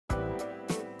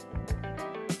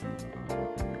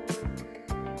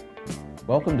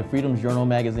Welcome to Freedom's Journal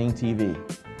Magazine TV.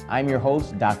 I'm your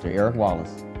host, Dr. Eric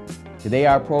Wallace. Today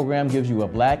our program gives you a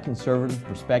black conservative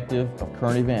perspective of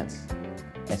current events.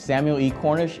 As Samuel E.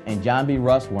 Cornish and John B.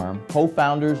 Russwurm,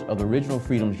 co-founders of the original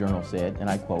Freedom's Journal said, and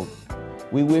I quote,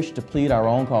 "We wish to plead our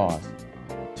own cause.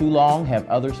 Too long have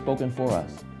others spoken for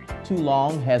us. Too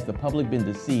long has the public been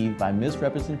deceived by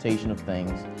misrepresentation of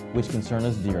things which concern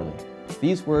us dearly."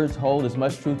 These words hold as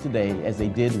much truth today as they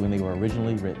did when they were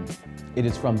originally written. It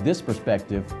is from this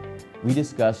perspective we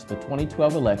discuss the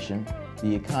 2012 election,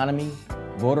 the economy,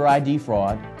 voter ID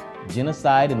fraud,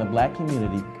 genocide in the black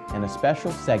community, and a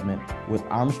special segment with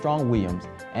Armstrong Williams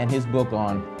and his book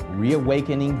on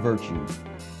reawakening virtues.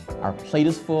 Our plate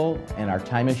is full and our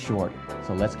time is short,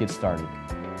 so let's get started.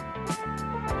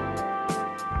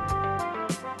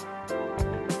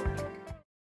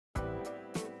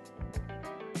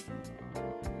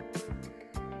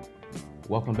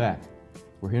 Welcome back.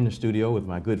 We're here in the studio with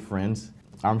my good friends,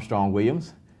 Armstrong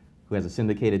Williams, who has a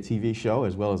syndicated TV show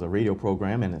as well as a radio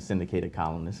program and a syndicated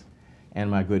columnist, and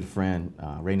my good friend,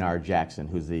 Raynard Jackson,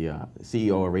 who's the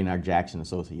CEO of Raynard Jackson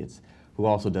Associates, who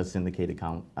also does has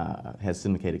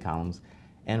syndicated columns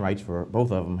and writes for,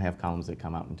 both of them have columns that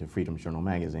come out into Freedom's Journal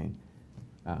Magazine.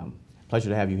 Pleasure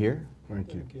to have you here.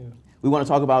 Thank you. We want to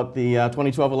talk about the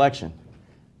 2012 election.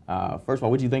 First of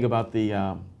all, what do you think about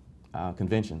the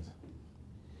conventions?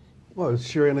 Well, it's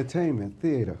sheer entertainment,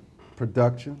 theater,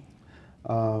 production.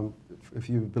 If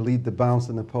you believe the bounce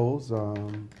in the polls,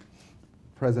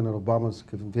 President Obama's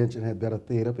convention had better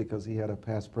theater because he had a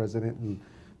past president who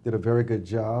did a very good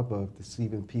job of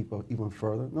deceiving people even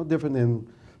further. No different than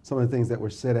some of the things that were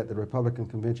said at the Republican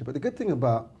convention. But the good thing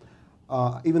about,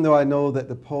 even though I know that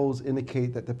the polls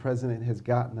indicate that the president has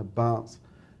gotten a bounce,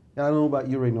 and I don't know about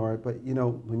you, Raynard, but you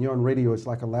know, when you're on radio, it's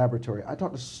like a laboratory. I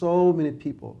talk to so many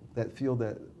people that feel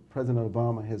that President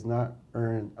Obama has not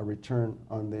earned a return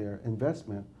on their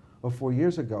investment of 4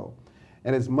 years ago.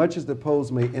 And as much as the polls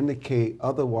may indicate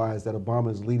otherwise that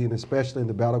Obama is leading, especially in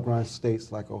the battleground states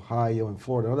like Ohio and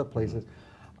Florida and other places,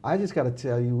 I just got to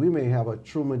tell you, we may have a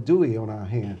Truman Dewey on our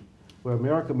hand, where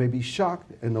America may be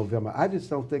shocked in November. I just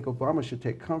don't think Obama should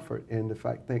take comfort in the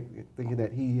fact, thinking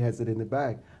that he has it in the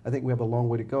bag. I think we have a long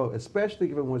way to go, especially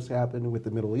given what's happening with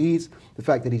the Middle East, the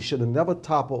fact that he should have never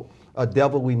toppled a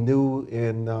devil we knew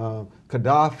in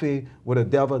Gaddafi, with a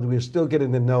devil we're still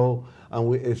getting to know.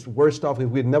 It's worse off if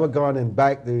we'd never gone and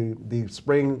backed the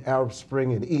Arab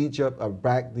Spring in Egypt, or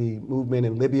backed the movement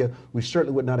in Libya. We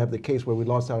certainly would not have the case where we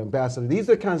lost our ambassador. These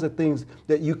are the kinds of things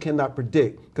that you cannot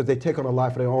predict because they take on a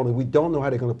life of their own, and we don't know how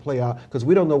they're going to play out because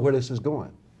we don't know where this is going.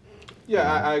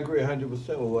 Yeah, I agree 100%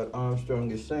 with what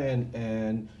Armstrong is saying,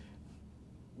 and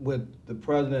with the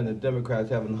president and the Democrats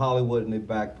having Hollywood in their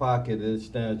back pocket, it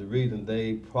stands to reason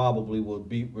they probably will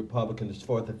beat Republicans as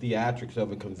far as the theatrics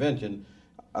of a convention.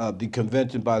 The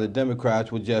convention by the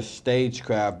Democrats was just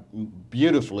stagecraft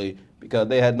beautifully because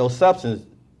they had no substance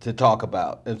to talk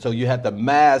about. And so you had to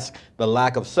mask the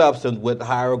lack of substance with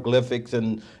hieroglyphics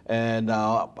and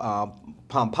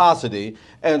pomposity.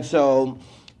 And so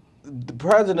the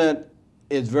president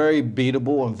is very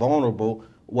beatable and vulnerable.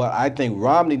 What I think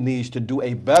Romney needs to do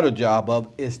a better job of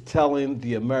is telling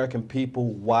the American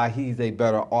people why he's a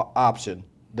better option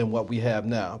than what we have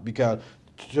now. Because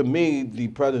to me, the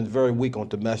president is very weak on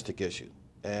domestic issues.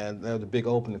 And there's a big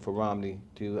opening for Romney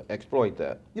to exploit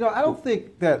that. You know, I don't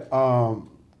think that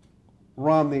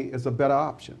Romney is a better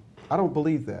option. I don't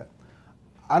believe that.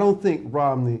 I don't think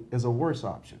Romney is a worse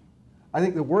option. I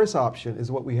think the worst option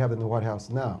is what we have in the White House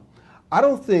now. I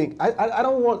don't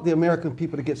want the American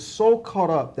people to get so caught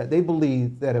up that they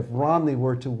believe that if Romney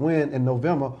were to win in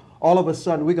November, all of a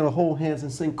sudden we're going to hold hands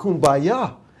and sing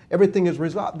Kumbaya. Everything is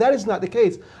resolved. That is not the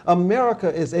case. America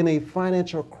is in a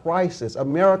financial crisis.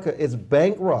 America is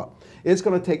bankrupt. It's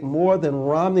going to take more than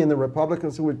Romney and the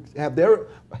Republicans who would have their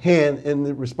hand in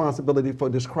the responsibility for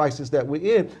this crisis that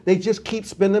we're in. They just keep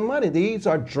spending money. These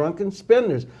are drunken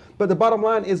spenders. But the bottom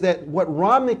line is that what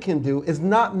Romney can do is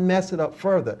not mess it up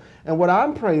further. And what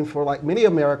I'm praying for, like many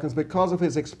Americans, because of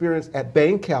his experience at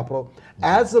Bain Capital,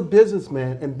 as a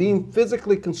businessman and being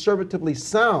physically conservatively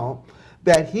sound,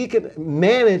 that he can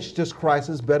manage this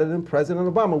crisis better than President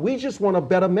Obama. We just want a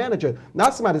better manager,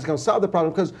 not somebody who's going to solve the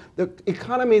problem, because the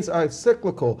economies are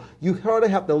cyclical. You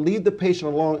have to leave the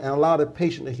patient alone and allow the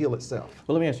patient to heal itself.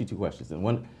 Well, let me ask you two questions. And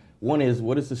one is,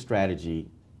 what is the strategy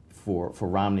for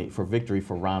Romney, for victory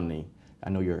for Romney? I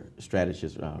know you're a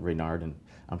strategist, Raynard, and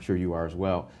I'm sure you are as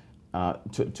well,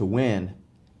 to win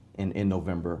in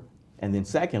November. And then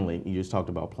secondly, you just talked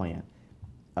about plan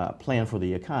for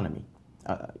the economy.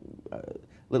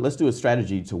 Let's do a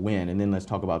strategy to win, and then let's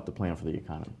talk about the plan for the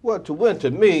economy. Well, to win,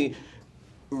 to me,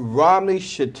 Romney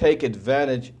should take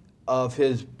advantage of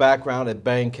his background at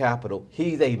Bain Capital.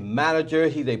 He's a manager,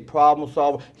 he's a problem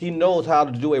solver, he knows how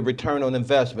to do a return on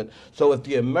investment. So if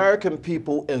the American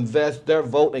people invest their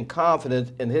vote and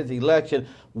confidence in his election,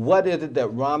 what is it that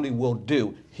Romney will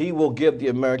do? He will give the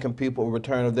American people a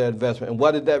return of their investment. And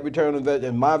what is that return on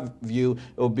investment? In my view,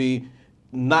 it will be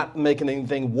not making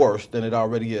anything worse than it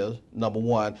already is, number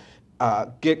one.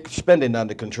 Get spending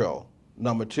under control,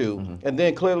 number two, and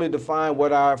then clearly define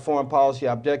what our foreign policy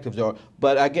objectives are.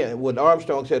 But again, what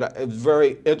Armstrong said, it was a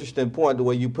very interesting point, the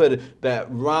way you put it, that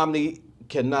Romney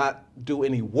cannot do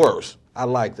any worse. I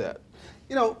like that.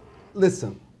 You know,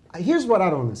 listen, here's what I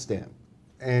don't understand,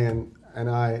 and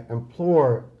I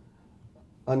implore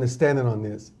understanding on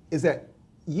this, is that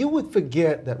you would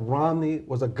forget that Romney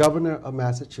was a governor of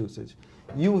Massachusetts.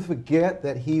 You would forget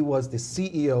that he was the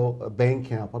CEO of Bain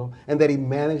Capital and that he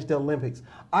managed the Olympics.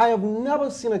 I have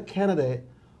never seen a candidate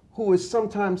who is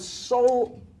sometimes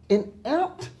so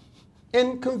inept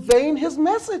in conveying his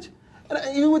message.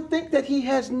 And you would think that he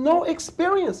has no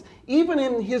experience. Even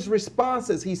in his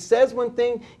responses, he says one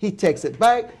thing, he takes it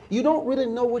back. You don't really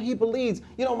know what he believes.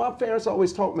 You know, my parents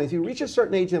always taught me, if you reach a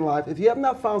certain age in life, if you have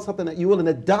not found something that you're willing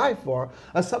to die for,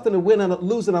 or something to win and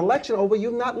lose an election over,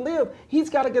 you've not lived. He's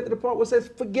got to get to the point where he says,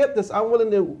 forget this, I'm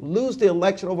willing to lose the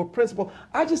election over principle.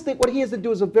 I just think what he has to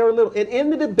do is a very little. And in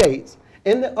the debates,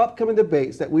 in the upcoming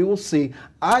debates that we will see,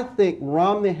 I think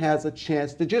Romney has a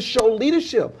chance to just show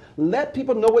leadership. Let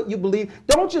people know what you believe.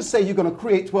 Don't just say you're going to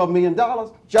create $12 million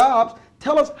jobs.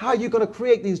 Tell us how you're going to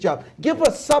create these jobs. Give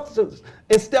us substance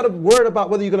instead of worried about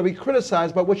whether you're going to be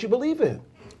criticized by what you believe in.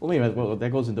 Well, wait a minute. Well,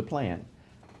 that goes into plan.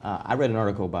 I read an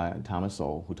article by Thomas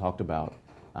Sowell who talked about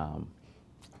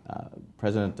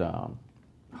President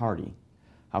Hardy,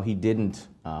 how he didn't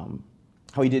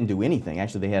do anything.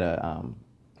 Actually, they had a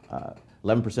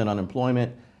 11%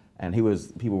 unemployment, and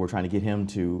people were trying to get him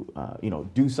to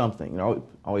do something. They're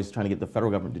always trying to get the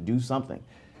federal government to do something.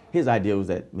 His idea was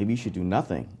that maybe you should do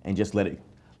nothing and just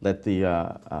let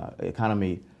the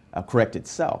economy correct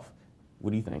itself. What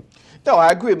do you think? No, I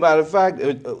agree. Matter of fact,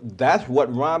 that's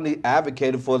what Romney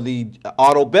advocated for, the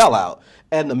auto bailout.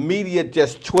 And the media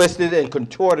just twisted and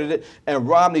contorted it, and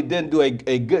Romney didn't do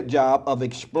a good job of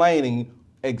explaining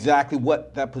exactly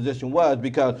what that position was,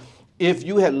 because if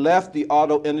you had left the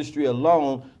auto industry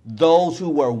alone, those who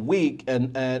were weak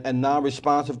and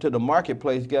non-responsive to the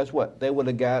marketplace, guess what? They would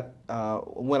have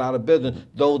went out of business.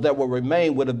 Those that would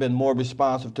remain would have been more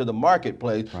responsive to the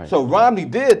marketplace. Right. So Romney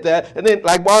did that, and then,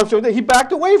 like Armstrong did, he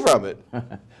backed away from it.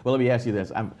 Well, let me ask you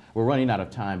this. We're running out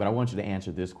of time, but I want you to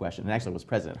answer this question. And actually, it was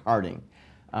President Harding.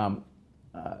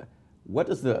 What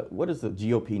does the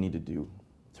GOP need to do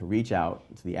to reach out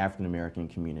to the African American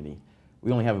community?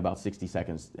 We only have about 60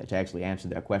 seconds to actually answer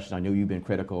that question. I know you've been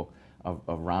critical of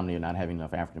Romney and not having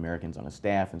enough African Americans on the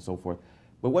staff and so forth.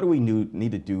 But what do we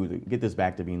need to do to get this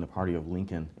back to being the party of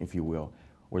Lincoln, if you will,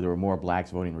 where there were more blacks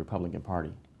voting the Republican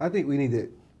Party? I think we need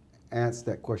to answer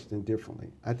that question differently.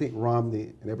 I think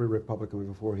Romney and every Republican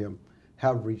before him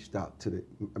have reached out to the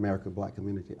American black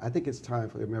community. I think it's time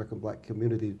for the American black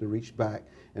community to reach back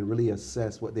and really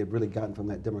assess what they've really gotten from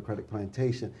that Democratic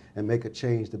plantation and make a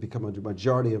change to become a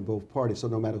majority in both parties. So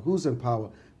no matter who's in power,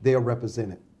 they are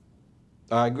represented.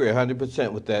 I agree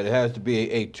 100% with that. It has to be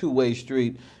a two-way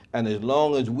street. And as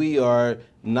long as we are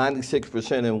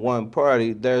 96% in one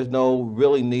party, there's no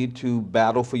really need to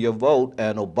battle for your vote.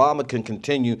 And Obama can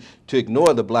continue to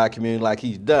ignore the black community like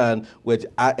he's done, which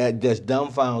it just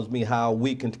dumbfounds me how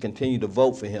we can continue to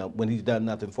vote for him when he's done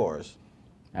nothing for us.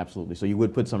 Absolutely. So you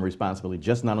would put some responsibility,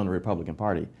 just not on the Republican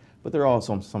Party, but there are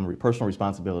also some personal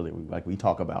responsibility, like we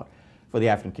talk about, for the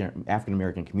African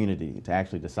American community to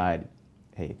actually decide,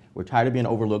 hey, we're tired of being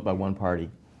overlooked by one party,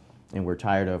 and we're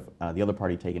tired of the other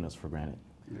party taking us for granted.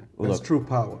 Yeah, that's true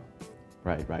power.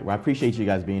 Right, right. Well, I appreciate you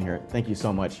guys being here. Thank you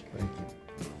so much. Thank you.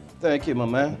 Thank you, my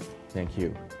man. Thank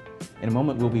you. In a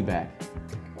moment, we'll be back.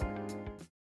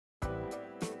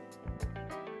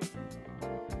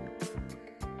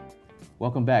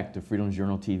 Welcome back to Freedom's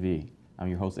Journal TV. I'm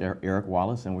your host, Eric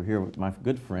Wallace, and we're here with my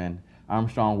good friend,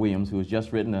 Armstrong Williams, who has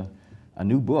just written a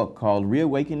new book called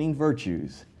Reawakening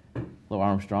Virtues. Hello,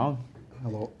 Armstrong.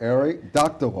 Hello, Eric.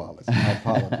 Dr. Wallace. I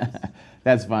apologize.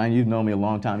 That's fine. You've known me a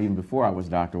long time, even before I was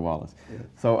Dr. Wallace. Yes.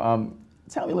 So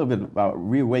tell me a little bit about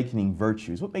Reawakening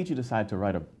Virtues. What made you decide to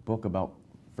write a book about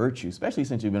virtue, especially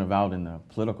since you've been involved in the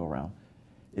political realm?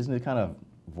 Isn't it kind of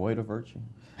void of virtue?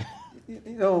 You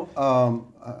know,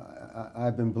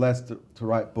 I've been blessed to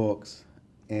write books,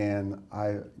 and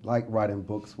I like writing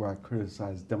books where I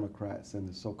criticize Democrats and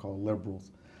the so-called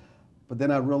liberals. But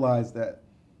then I realized that,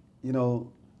 you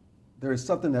know, there is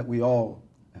something that we all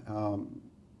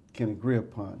can agree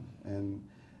upon.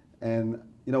 And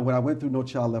you know, when I went through No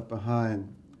Child Left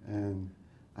Behind, and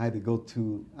I had to go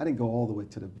to, I didn't go all the way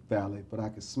to the valley, but I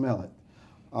could smell it.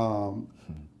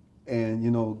 And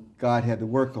you know, God had to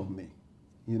work on me.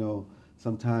 You know,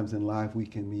 sometimes in life we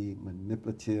can be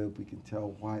manipulative, we can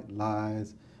tell white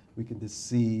lies, we can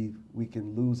deceive, we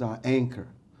can lose our anchor,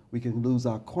 we can lose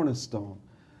our cornerstone.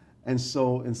 And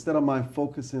so instead of my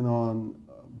focusing on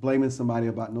blaming somebody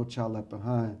about No Child Left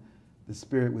Behind, the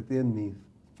spirit within me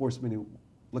forced me to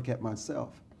look at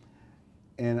myself.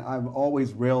 And I've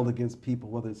always railed against people,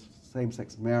 whether it's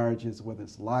same-sex marriages, whether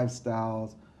it's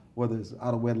lifestyles, whether it's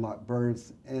out-of-wedlock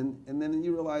births. And then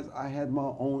you realize I had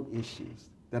my own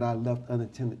issues that I left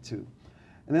unattended to.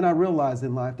 And then I realized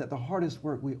in life that the hardest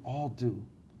work we all do,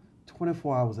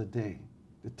 24 hours a day,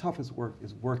 the toughest work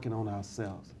is working on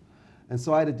ourselves. And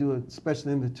so I had to do a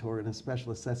special inventory and a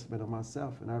special assessment of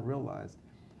myself, and I realized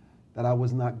that I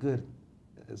was not good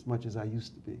as much as I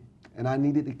used to be. And I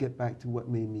needed to get back to what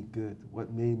made me good,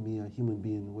 what made me a human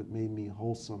being, what made me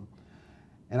wholesome.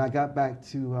 And I got back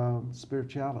to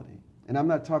spirituality. And I'm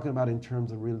not talking about in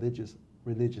terms of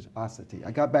religiosity.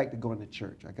 I got back to going to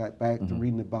church. I got back to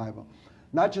reading the Bible.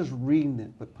 Not just reading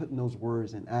it, but putting those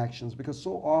words in actions. Because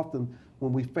so often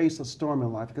when we face a storm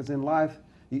in life, because in life,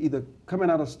 you're either coming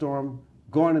out of a storm,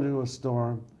 going into a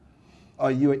storm,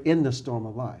 or you're in the storm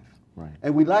of life. Right.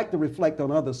 And we like to reflect on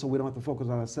others so we don't have to focus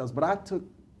on ourselves. But I took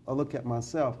a look at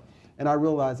myself, and I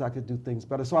realized I could do things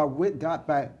better. So I got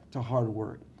back to hard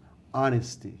work,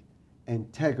 honesty,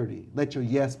 integrity. Let your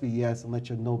yes be yes and let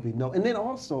your no be no. And then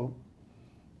also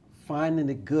finding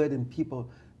the good in people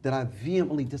that I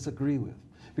vehemently disagree with.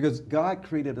 Because God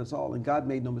created us all, and God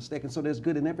made no mistake, and so there's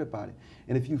good in everybody.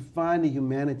 And if you find the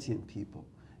humanity in people,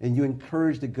 and you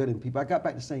encourage the good in people. I got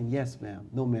back to saying, yes, ma'am,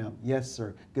 no, ma'am, yes,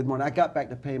 sir, good morning. I got back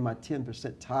to paying my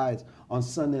 10% tithes on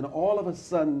Sunday, and all of a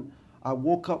sudden, I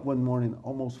woke up one morning,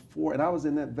 almost 4, and I was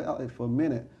in that valley for a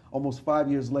minute, almost 5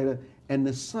 years later, and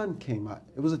the sun came out.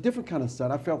 It was a different kind of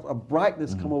sun. I felt a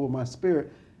brightness come over my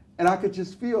spirit, and I could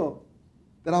just feel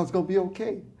that I was going to be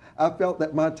okay. I felt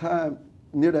that my time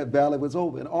near that valley was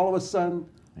over, and all of a sudden,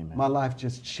 my life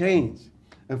just changed.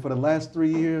 And for the last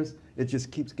 3 years, it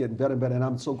just keeps getting better and better, and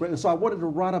I'm so grateful. So I wanted to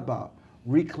write about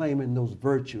reclaiming those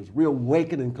virtues,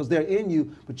 reawakening, because they're in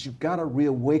you, but you've got to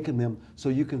reawaken them so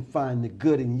you can find the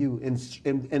good in you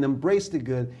and embrace the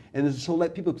good, and so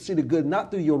let people see the good,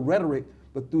 not through your rhetoric,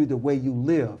 but through the way you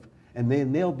live, and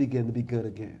then they'll begin to be good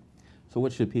again. So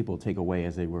what should people take away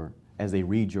as they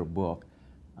read your book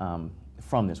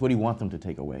from this? What do you want them to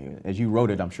take away? As you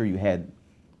wrote it, I'm sure you had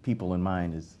people in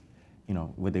mind as, you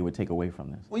know, what they would take away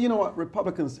from this. Well, you know what?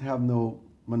 Republicans have no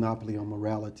monopoly on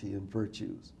morality and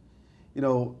virtues. You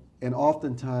know, and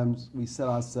oftentimes we set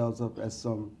ourselves up as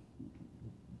some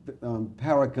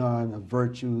paragon of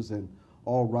virtues and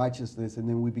all righteousness, and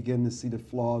then we begin to see the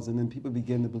flaws, and then people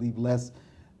begin to believe less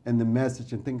in the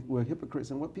message and think we're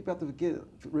hypocrites. And what people have to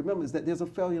remember is that there's a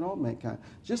failure in all mankind.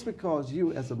 Just because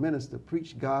you as a minister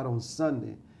preach God on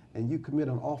Sunday and you commit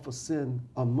an awful sin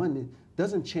on Monday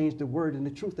doesn't change the word and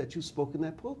the truth that you spoke in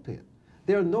that pulpit.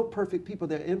 There are no perfect people,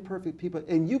 there are imperfect people,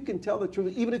 and you can tell the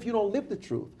truth even if you don't live the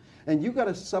truth. And you got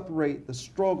to separate the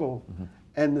struggle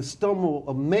and the stumble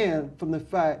of man from the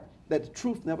fact that the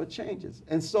truth never changes.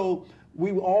 And so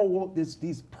we all want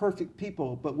these perfect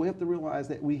people, but we have to realize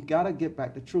that we got to get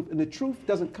back to truth. And the truth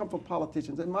doesn't come from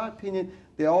politicians. In my opinion,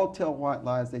 they all tell white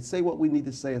lies. They say what we need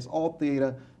to say. It's all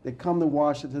theater. They come to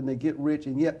Washington, they get rich,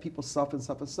 and yet people suffer and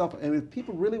suffer and suffer. And if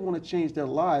people really want to change their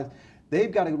lives,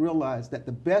 they've got to realize that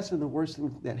the best and the worst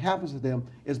thing that happens to them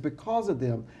is because of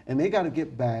them, and they got to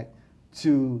get back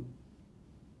to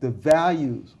the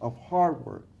values of hard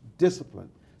work, discipline,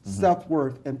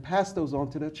 self-worth, and pass those on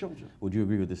to their children. Would you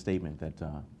agree with the statement that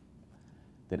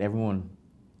that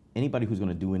anybody who's going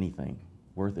to do anything,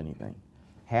 worth anything,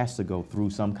 has to go through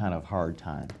some kind of hard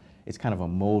time? It's kind of a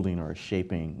molding or a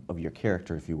shaping of your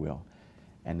character, if you will,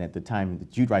 and that the time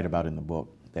that you write about in the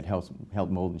book that helped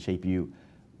mold and shape you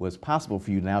was possible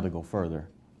for you now to go further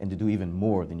and to do even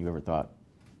more than you ever thought,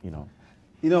 you know.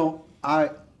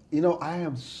 I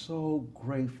am so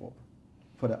grateful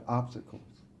for the obstacles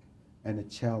and the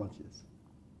challenges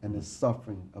and the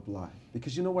suffering of life.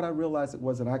 Because you know what I realized it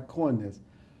was, and I coined this,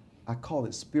 I call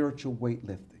it spiritual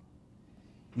weightlifting.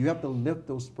 You have to lift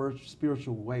those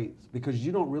spiritual weights because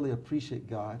you don't really appreciate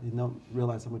God. You don't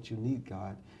realize how much you need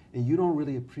God. And you don't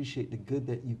really appreciate the good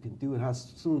that you can do and how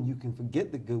soon you can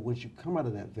forget the good once you come out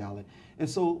of that valley. And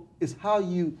so it's how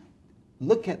you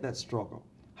look at that struggle,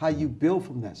 how you build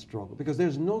from that struggle. Because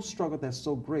there's no struggle that's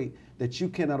so great that you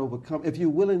cannot overcome. If you're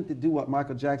willing to do what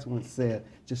Michael Jackson once said,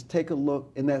 just take a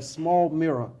look in that small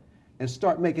mirror and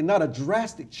start making not a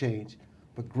drastic change,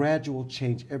 but gradual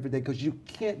change every day, because you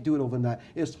can't do it overnight.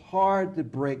 It's hard to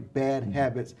break bad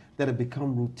habits that have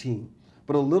become routine,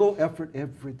 but a little effort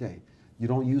every day. You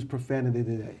don't use profanity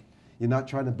today. You're not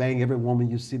trying to bang every woman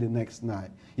you see the next night.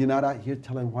 You're not out here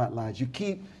telling white lies. You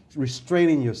keep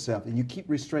restraining yourself, and you keep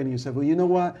restraining yourself. Well, you know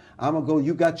what? I'm going to go,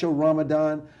 you got your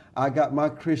Ramadan, I got my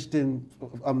Christian,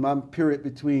 my period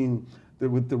between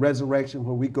with the resurrection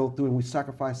where we go through and we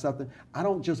sacrifice something. I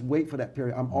don't just wait for that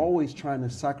period. I'm always trying to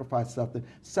sacrifice something.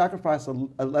 Sacrifice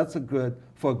a lesser good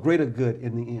for a greater good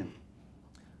in the end.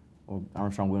 Well,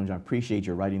 Armstrong Williams, I appreciate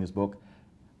your writing this book.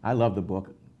 I love the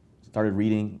book. Started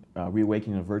reading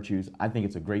Reawakening of Virtues. I think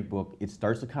it's a great book. It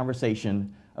starts a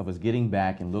conversation of us getting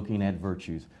back and looking at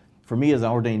virtues. For me as an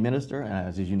ordained minister, and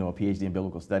as you know, a PhD in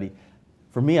biblical study,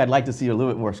 for me, I'd like to see a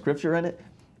little bit more scripture in it,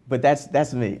 but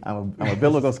that's me. I'm a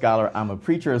biblical scholar. I'm a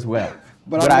preacher as well.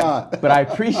 But I'm not. But I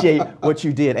appreciate what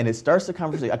you did, and it starts a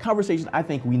conversation I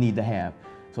think we need to have.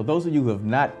 So those of you who have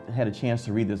not had a chance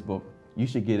to read this book, you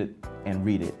should get it and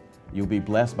read it. You'll be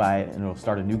blessed by it, and it'll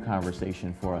start a new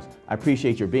conversation for us. I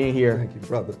appreciate your being here. Thank you,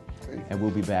 brother. Thank you. And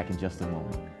we'll be back in just a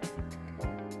moment.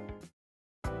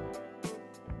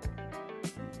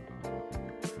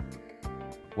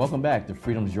 Welcome back to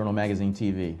Freedom's Journal Magazine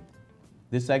TV.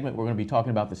 This segment, we're going to be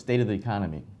talking about the state of the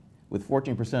economy. With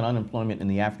 14% unemployment in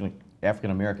the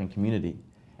African-American community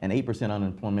and 8%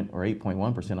 unemployment, or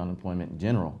 8.1% unemployment in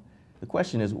general, the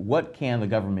question is, what can the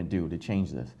government do to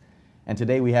change this? And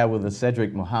today we have with us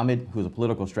Cedric Mohammed, who's a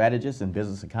political strategist and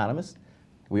business economist.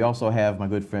 We also have my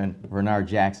good friend Bernard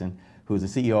Jackson, who's the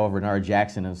CEO of Bernard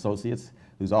Jackson & Associates,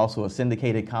 who's also a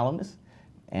syndicated columnist,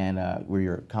 and where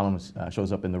your columnist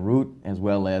shows up in The Root as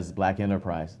well as Black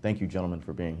Enterprise. Thank you, gentlemen,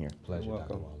 for being here. Pleasure,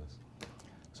 Dr. Wallace.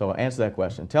 So answer that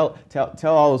question. Tell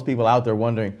all those people out there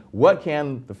wondering, what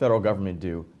can the federal government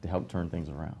do to help turn things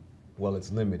around? Well,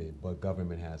 it's limited, but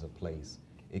government has a place.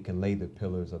 It can lay the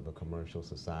pillars of a commercial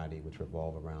society which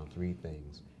revolve around three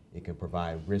things. It can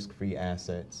provide risk-free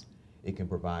assets, it can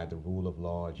provide the rule of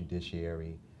law,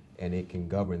 judiciary, and it can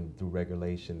govern through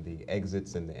regulation the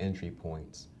exits and the entry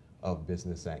points of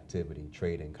business activity,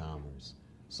 trade and commerce.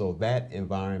 So that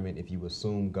environment, if you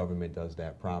assume government does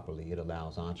that properly, it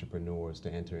allows entrepreneurs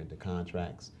to enter into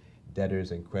contracts,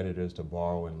 debtors and creditors to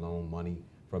borrow and loan money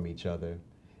from each other,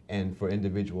 and for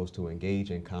individuals to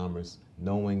engage in commerce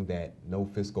knowing that no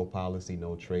fiscal policy,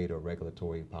 no trade or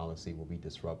regulatory policy will be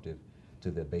disruptive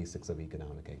to the basics of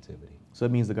economic activity. So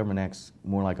it means the government acts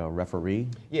more like a referee?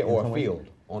 Yeah, or a field.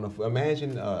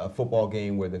 Imagine a football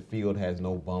game where the field has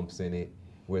no bumps in it,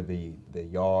 where the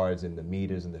yards and the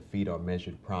meters and the feet are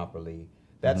measured properly.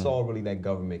 That's all really that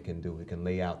government can do. It can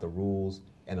lay out the rules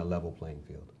and a level playing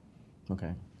field.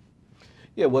 Okay.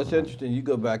 Yeah, what's interesting, you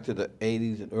go back to the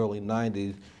 80s and early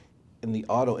 90s, in the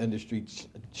auto industry,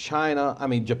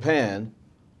 Japan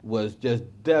was just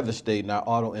devastating our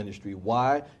auto industry.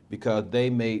 Why? Because they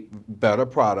made better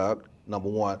product, number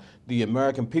one. The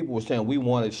American people were saying we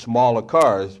wanted smaller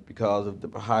cars because of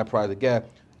the high price of gas.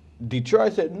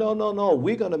 Detroit said, no,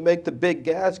 we're going to make the big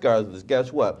gas cars.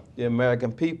 Guess what? The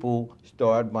American people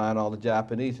started buying all the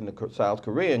Japanese and the South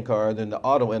Korean cars, and the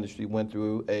auto industry went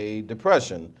through a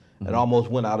depression and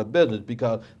almost went out of business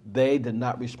because they did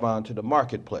not respond to the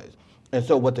marketplace. And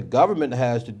so what the government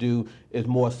has to do is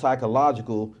more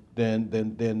psychological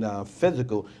than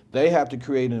physical. They have to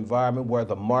create an environment where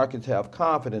the markets have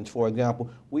confidence. For example,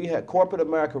 corporate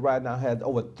America right now has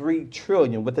over $3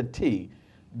 trillion with a T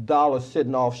dollars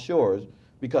sitting offshore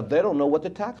because they don't know what the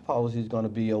tax policy is going to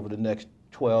be over the next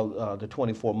 12 to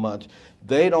 24 months.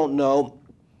 They don't know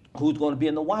who's going to be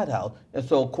in the White House. And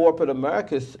so corporate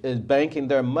America is banking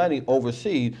their money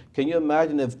overseas. Can you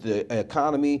imagine if the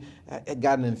economy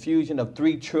got an infusion of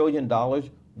 $3 trillion,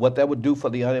 what that would do for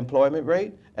the unemployment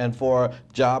rate and for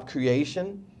job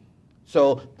creation?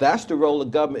 So that's the role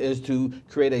of government, is to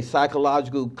create a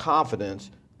psychological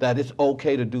confidence that it's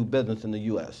okay to do business in the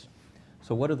U.S.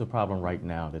 So what is the problem right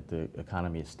now that the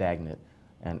economy is stagnant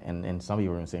and some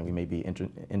people are saying we may be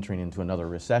entering into another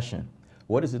recession?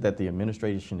 What is it that the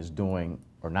administration is doing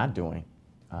or not doing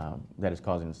that is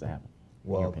causing this to happen?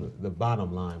 Well, the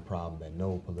bottom line problem that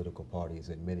no political party is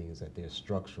admitting is that there's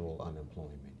structural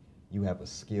unemployment. You have a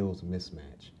skills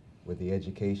mismatch where the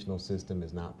educational system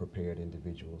has not prepared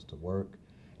individuals to work,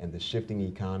 and the shifting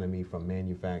economy from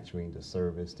manufacturing to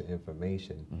service to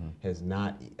information has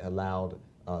not allowed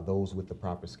those with the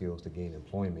proper skills to gain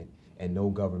employment, and no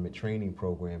government training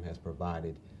program has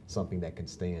provided something that can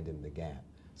stand in the gap.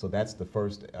 So that's the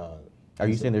first. Are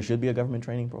you saying there should be a government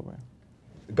training program?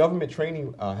 Government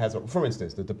training for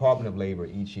instance, the Department of Labor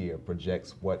each year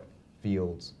projects what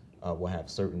fields will have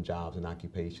certain jobs and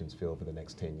occupations filled for the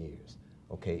next 10 years.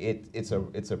 Okay, it's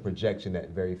a projection that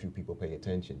very few people pay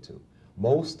attention to.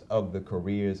 Most of the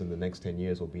careers in the next 10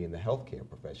 years will be in the healthcare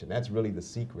profession. That's really the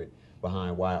secret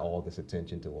behind why all this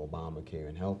attention to Obamacare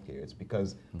and healthcare. It's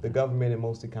because the government and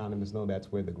most economists know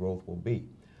that's where the growth will be.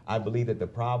 I believe that the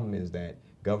problem is that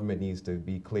government needs to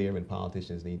be clear and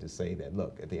politicians need to say that,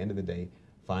 look, at the end of the day,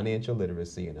 financial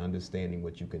literacy and understanding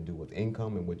what you can do with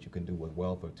income and what you can do with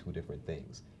wealth are two different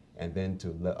things. And then to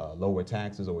lower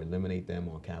taxes or eliminate them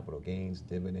on capital gains,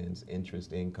 dividends,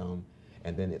 interest income,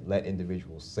 and then let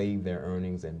individuals save their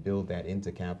earnings and build that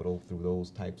into capital through those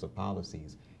types of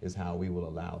policies is how we will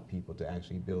allow people to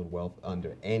actually build wealth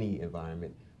under any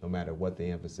environment, no matter what the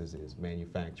emphasis is,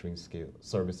 manufacturing, skill,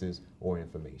 services, or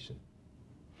information.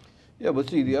 Yeah, but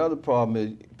see, the other problem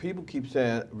is people keep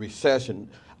saying recession.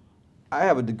 I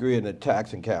have a degree in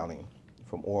tax accounting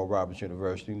from Oral Roberts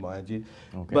University, mind you.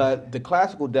 Okay. But the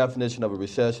classical definition of a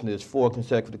recession is 4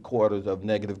 consecutive quarters of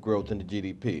negative growth in the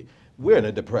GDP. We're in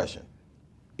a depression.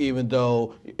 Even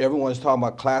though everyone's talking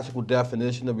about classical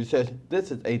definition of recession, this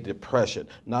is a depression,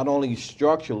 not only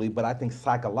structurally, but I think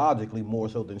psychologically more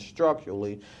so than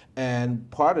structurally. And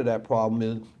part of that problem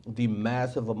is the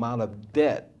massive amount of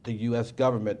debt the U.S.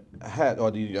 government had,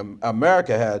 or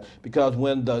America had, because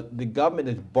when the government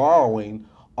is borrowing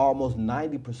almost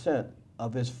 90%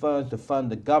 of its funds to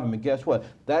fund the government, guess what?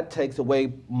 That takes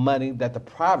away money that the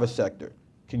private sector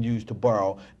can use to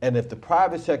borrow. And if the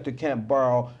private sector can't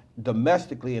borrow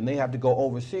domestically and they have to go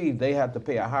overseas, they have to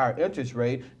pay a higher interest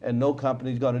rate, and no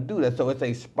company's going to do that. So it's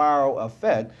a spiral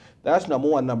effect. That's number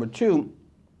one. Number two,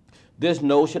 this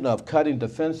notion of cutting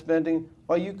defense spending,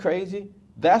 are you crazy?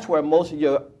 That's where most of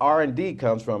your R&D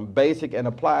comes from, basic and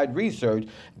applied research.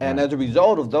 And as a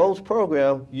result of those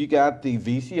programs, you got the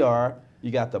VCR,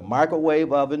 you got the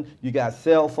microwave oven, you got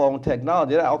cell phone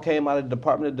technology. That all came out of the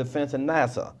Department of Defense and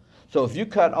NASA. So if you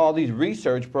cut all these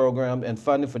research programs and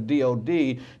funding for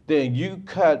DOD, then you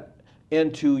cut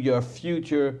into your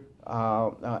future,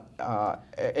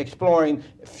 exploring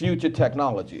future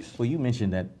technologies. Well, you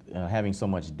mentioned that having so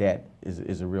much debt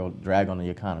is a real drag on the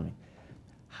economy.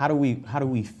 How do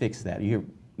we fix that? You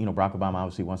hear, Barack Obama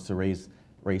obviously wants to raise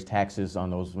taxes on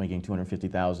those making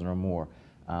 $250,000 or more.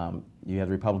 You have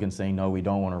the Republicans saying, no, we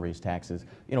don't want to raise taxes.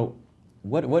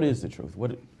 What is the truth?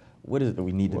 What is it that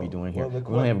we need to be doing here?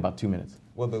 We only have about 2 minutes.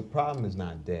 Well, the problem is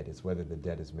not debt, it's whether the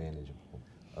debt is manageable.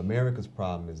 America's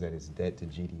problem is that its debt to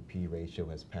GDP ratio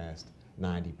has passed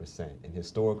 90%. And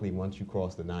historically, once you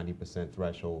cross the 90%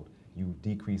 threshold, you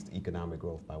decreased economic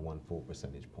growth by 1 full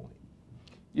percentage point.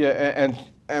 Yeah,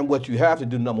 and what you have to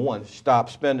do, number one,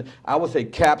 stop spending. I would say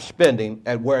cap spending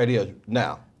at where it is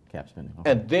now. Cap spending.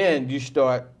 Okay. And then you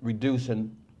start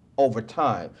reducing over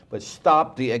time, but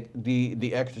stop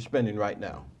the extra spending right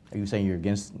now. Are you saying you're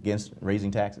against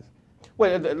raising taxes?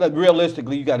 Well,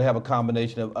 realistically, you got to have a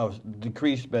combination of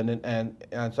decreased spending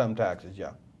and some taxes,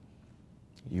 yeah.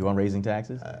 You on raising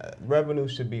taxes? Revenue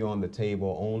should be on the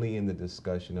table only in the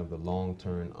discussion of the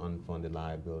long-term unfunded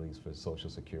liabilities for Social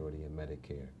Security and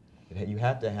Medicare. You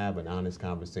have to have an honest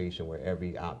conversation where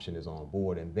every option is on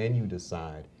board, and then you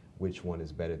decide which one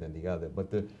is better than the other.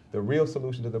 But the real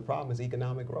solution to the problem is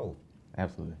economic growth.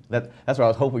 Absolutely. That's where I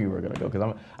was hoping you were going to go,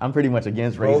 because I'm pretty much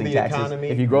against raising taxes. Economy,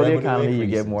 if you grow the economy, increases.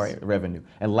 You get more revenue.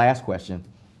 And last question,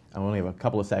 I only have a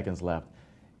couple of seconds left,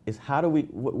 is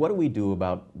what do we do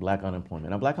about black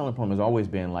unemployment? Now, black unemployment has always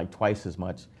been like twice as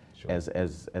much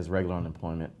as regular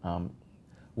unemployment.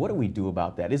 What do we do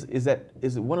about that? Is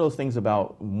it one of those things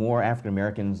about more African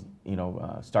Americans,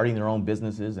 starting their own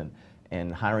businesses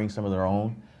and hiring some of their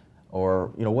own?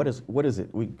 Or what is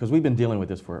it? Because we've been dealing with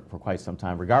this for quite some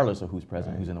time, regardless of who's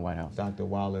president, who's in the White House. Dr.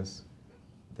 Wallace,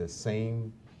 the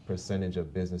same percentage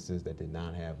of businesses that did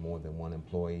not have more than one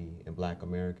employee in Black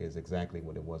America is exactly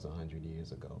what it was 100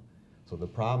 years ago. So the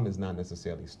problem is not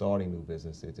necessarily starting new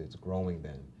businesses, it's growing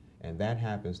them. And that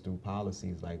happens through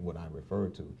policies like what I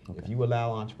referred to. Okay. If you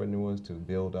allow entrepreneurs to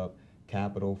build up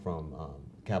capital from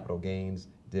capital gains,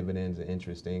 dividends, and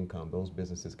interest income, those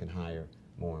businesses can hire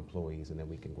more employees, and then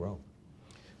we can grow.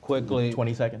 Quickly.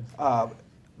 20 seconds.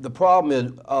 The problem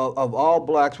is, of all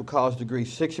blacks with college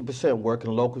degrees, 60% work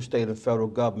in local, state, and federal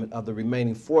government. Of the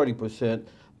remaining 40%,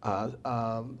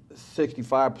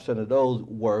 65% of those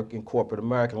work in corporate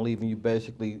America, leaving you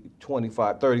basically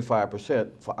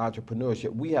 35% for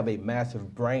entrepreneurship. We have a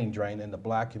massive brain drain in the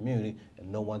black community,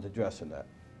 and no one's addressing that.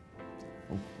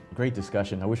 Great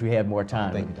discussion. I wish we had more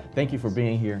time. Thank you, Dr. Thank you for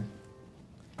being here.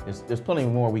 There's plenty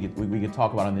more we could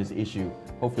talk about on this issue.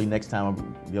 Hopefully next time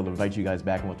I'll be able to invite you guys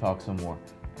back and we'll talk some more.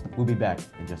 We'll be back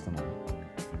in just a moment.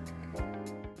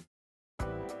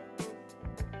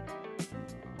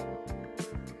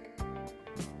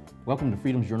 Welcome to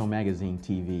Freedom's Journal Magazine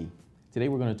TV. Today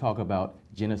we're going to talk about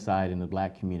genocide in the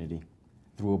black community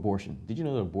through abortion. Did you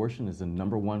know that abortion is the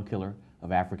 #1 killer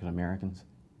of African Americans?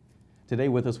 Today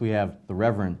with us we have the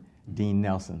Reverend Dean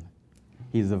Nelson.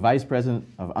 He's the Vice President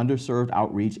of Underserved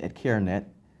Outreach at CareNet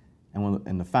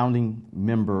and the founding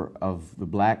member of the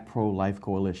Black Pro-Life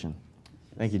Coalition.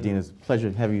 Thank you, Dean. It's a pleasure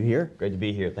to have you here. Great to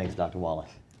be here. Thanks, Dr. Wallace.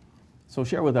 So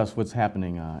share with us what's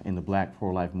happening in the Black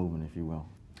Pro-Life movement, if you will.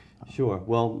 Sure.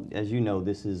 Well, as you know,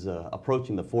 this is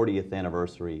approaching the 40th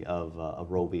anniversary of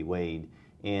Roe v. Wade,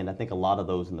 and I think a lot of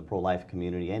those in the pro-life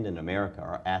community and in America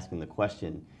are asking the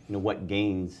question, what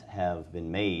gains have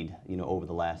been made, over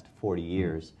the last 40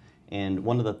 years. And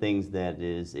one of the things that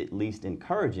is at least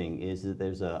encouraging is that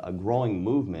there's a growing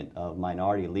movement of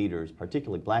minority leaders,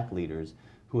 particularly black leaders,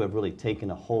 who have really taken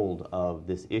a hold of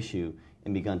this issue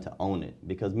and begun to own it.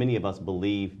 Because many of us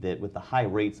believe that with the high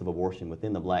rates of abortion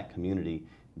within the black community,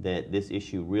 that this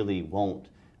issue really won't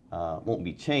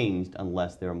be changed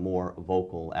unless there are more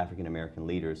vocal African American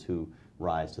leaders who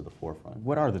rise to the forefront.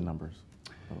 What are the numbers?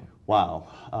 Wow,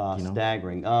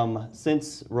 staggering.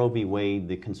 Since Roe v. Wade,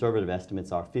 the conservative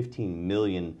estimates are 15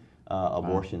 million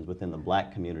abortions within the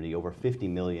black community, over 50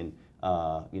 million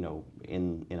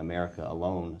in America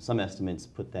alone. Some estimates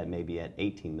put that maybe at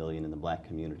 18 million in the black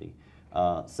community.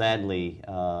 Sadly,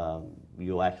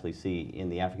 you'll actually see in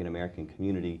the African American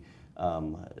community,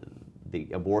 the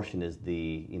abortion is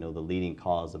the leading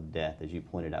cause of death, as you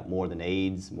pointed out, more than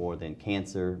AIDS, more than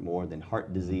cancer, more than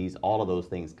heart disease, all of those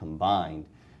things combined.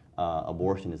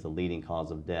 Abortion is the leading cause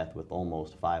of death with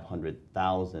almost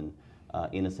 500,000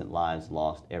 innocent lives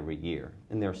lost every year.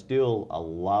 And there are still a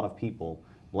lot of people,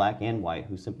 black and white,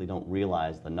 who simply don't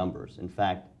realize the numbers. In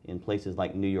fact, in places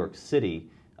like New York City,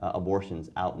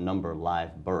 abortions outnumber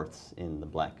live births in the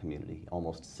black community,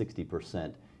 almost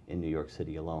 60% in New York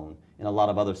City alone. And a lot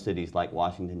of other cities like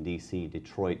Washington, D.C.,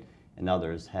 Detroit, and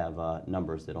others have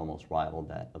numbers that almost rival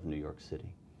that of New York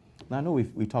City. Now, I know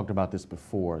we talked about this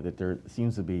before, that there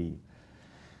seems to be,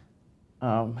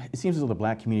 it seems as though the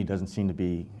black community doesn't seem to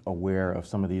be aware of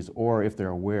some of these, or if they're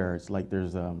aware, it's like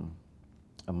there's a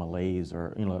malaise,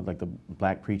 or, like the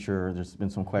black preacher, there's been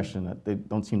some question that they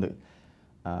don't seem to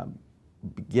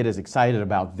get as excited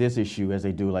about this issue as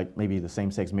they do like maybe the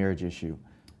same-sex marriage issue.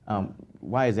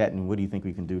 Why is that, and what do you think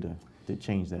we can do to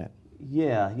change that?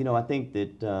 Yeah, I think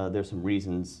that there's some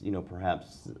reasons,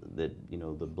 perhaps that,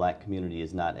 the black community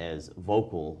is not as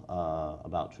vocal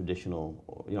about traditional,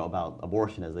 about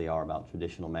abortion as they are about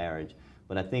traditional marriage.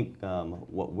 But I think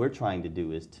what we're trying to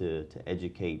do is to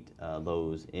educate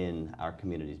those in our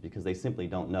communities, because they simply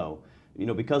don't know.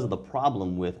 Because of the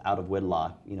problem with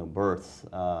out-of-wedlock, births,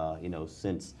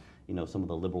 since, some of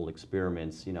the liberal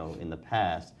experiments, in the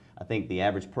past, I think the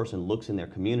average person looks in their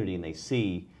community and they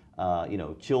see,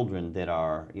 children that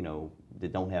are,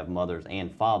 that don't have mothers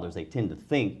and fathers. They tend to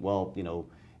think, well,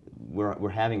 we're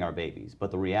having our babies. But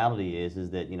the reality is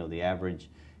that, the average,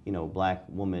 black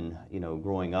woman,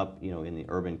 growing up, in the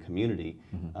urban community,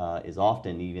 is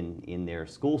often even in their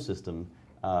school system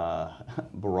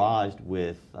barraged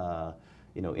with,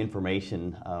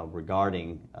 information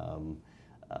regarding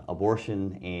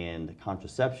abortion and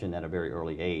contraception at a very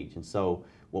early age. And so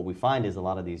what we find is a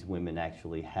lot of these women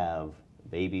actually have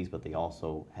babies, but they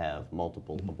also have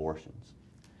multiple abortions.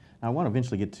 Now, I want to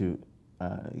eventually get you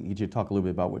to talk a little bit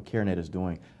about what CareNet is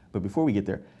doing. But before we get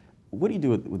there, what do you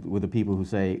do with the people who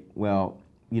say, well,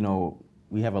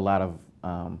 we have a lot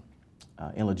of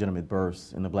illegitimate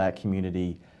births in the black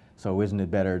community, so isn't it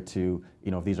better to,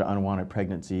 if these are unwanted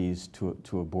pregnancies,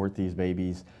 to abort these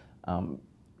babies?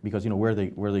 Because, where are they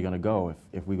going to go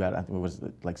if we got, I think it was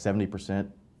like 70%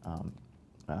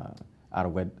 out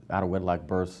of wedlock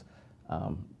births.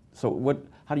 So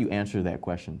how do you answer that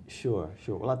question? Sure.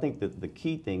 Well, I think that the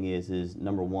key thing is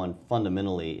number one,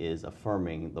 fundamentally, is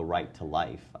affirming the right to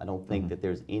life. I don't think that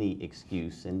there's any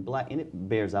excuse, and it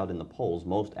bears out in the polls.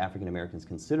 Most African Americans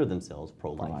consider themselves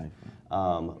pro-life.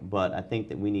 But I think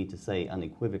that we need to say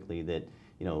unequivocally that,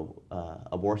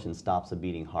 abortion stops a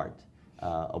beating heart.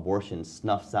 Abortion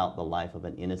snuffs out the life of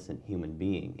an innocent human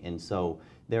being. And so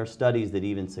there are studies that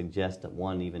even suggest that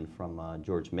one even from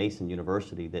George Mason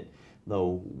University, that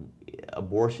though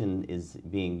abortion is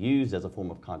being used as a form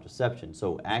of contraception,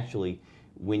 so actually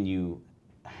when you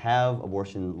have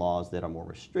abortion laws that are more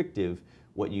restrictive,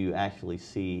 what you actually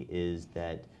see is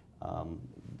that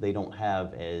they don't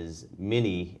have as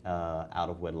many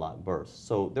out-of-wedlock births.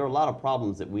 So there are a lot of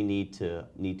problems that we need to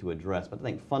address, but I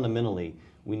think fundamentally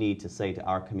we need to say to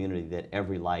our community that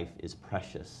every life is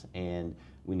precious, and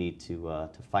we need to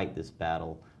fight this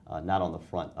battle, not on the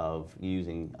front of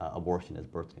using abortion as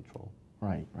birth control.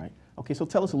 Right. Okay, so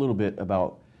tell us a little bit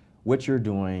about what you're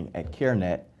doing at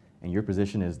CareNet, and your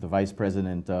position as the Vice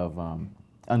President of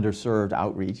Underserved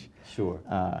Outreach. Sure.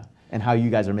 And how you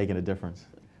guys are making a difference.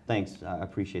 Thanks, I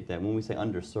appreciate that. When we say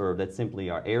underserved, that simply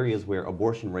are areas where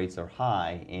abortion rates are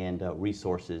high and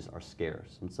resources are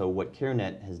scarce. And so what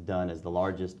CareNet has done as the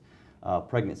largest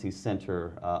pregnancy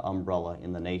center umbrella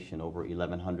in the nation, over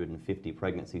 1,150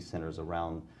 pregnancy centers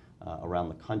around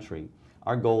the country.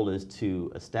 Our goal is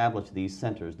to establish these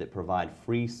centers that provide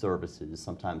free services,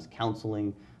 sometimes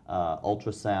counseling,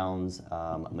 ultrasounds,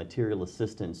 material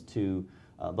assistance to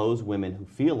those women who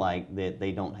feel like that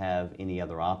they don't have any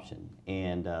other option.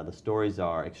 And the stories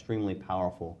are extremely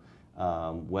powerful,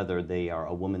 whether they are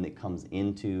a woman that comes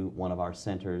into one of our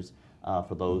centers.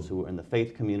 For those who are in the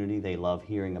faith community, they love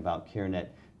hearing about CareNet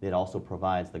that also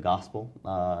provides the gospel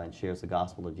and shares the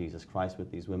gospel of Jesus Christ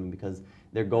with these women, because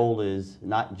their goal is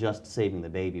not just saving the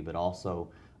baby, but also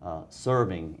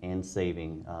serving and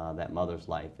saving that mother's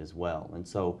life as well. And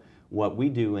so what we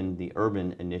do in the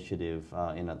urban initiative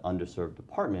in an underserved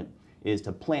department is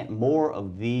to plant more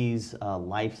of these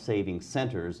life-saving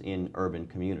centers in urban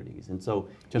communities. And so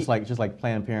just like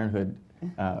Planned Parenthood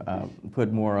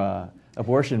put more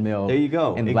abortion mills there you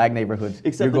go. in black neighborhoods.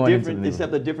 Except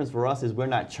the difference for us is we're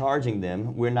not charging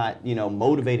them, we're not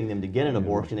motivating them to get an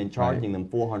abortion and charging them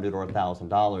 $400 or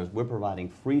 $1,000. We're providing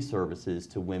free services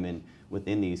to women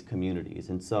within these communities.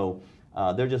 And so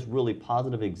they're just really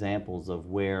positive examples of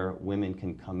where women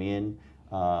can come in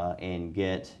and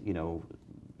get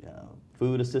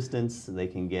food assistance. They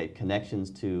can get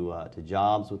connections to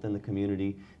jobs within the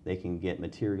community. They can get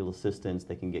material assistance.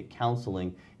 They can get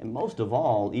counseling. And most of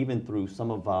all, even through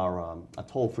some of our a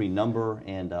toll-free number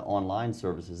and online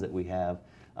services that we have,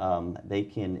 they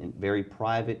can, in very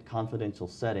private, confidential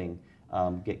setting,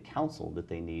 get counsel that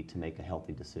they need to make a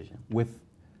healthy decision. With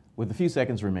a few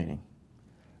seconds remaining,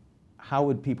 how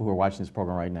would people who are watching this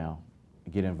program right now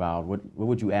get involved? What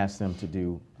would you ask them to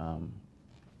do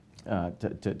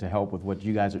to help with what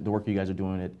you guys the work you guys are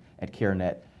doing at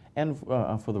CareNet and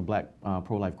for the Black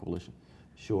Pro-Life Coalition?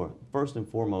 Sure. First and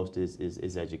foremost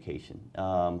is education.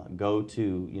 Go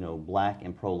to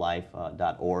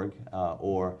blackandprolife.org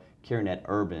or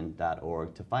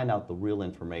careneturban.org to find out the real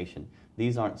information.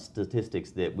 These aren't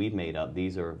statistics that we've made up.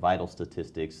 These are vital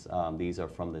statistics. These are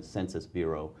from the Census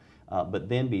Bureau. But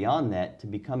then beyond that, to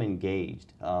become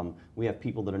engaged. We have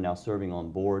people that are now serving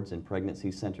on boards in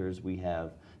pregnancy centers. We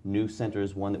have new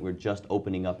centers, one that we're just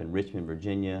opening up in Richmond,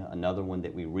 Virginia, another one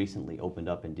that we recently opened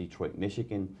up in Detroit,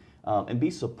 Michigan, and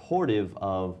be supportive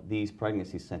of these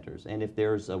pregnancy centers. And if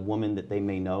there's a woman that they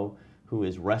may know who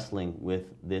is wrestling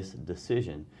with this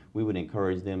decision, we would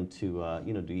encourage them to,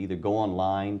 to either go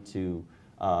online to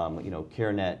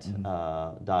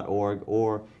carenet.org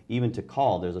or even to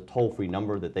call. There's a toll-free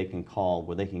number that they can call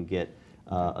where they can get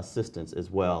assistance as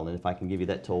well. And if I can give you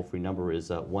that toll-free number is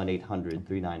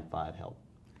 1-800-395-HELP.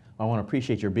 I want to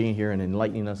appreciate your being here and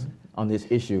enlightening us on this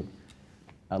issue.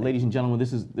 Ladies and gentlemen,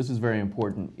 this is a very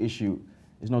important issue.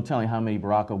 There's no telling how many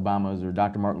Barack Obamas or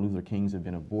Dr. Martin Luther Kings have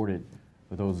been aborted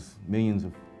with those millions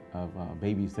of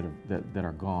babies that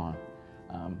are gone.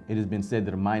 It has been said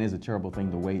that a mind is a terrible thing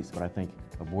to waste, but I think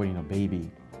aborting a baby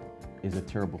is a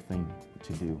terrible thing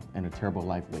to do and a terrible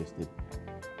life wasted.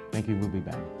 Thank you. We'll be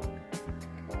back.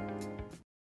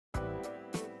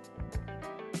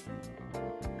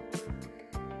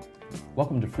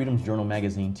 Welcome to Freedom's Journal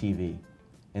Magazine TV.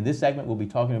 In this segment, we'll be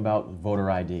talking about voter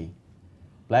ID.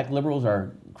 Black liberals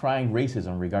are crying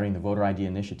racism regarding the voter ID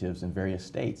initiatives in various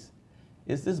states.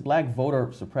 Is this black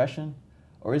voter suppression,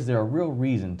 or is there a real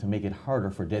reason to make it harder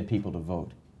for dead people to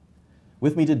vote?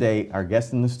 With me today, our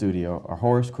guests in the studio are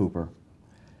Horace Cooper.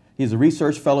 He is a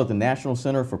research fellow at the National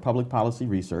Center for Public Policy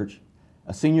Research,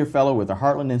 a senior fellow with the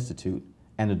Heartland Institute,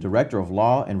 and the director of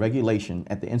law and regulation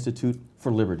at the Institute for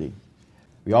Liberty.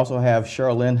 We also have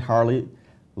Sherilyn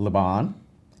Harley-Liban,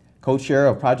 co-chair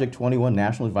of Project 21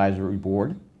 National Advisory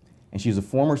Board, and she's a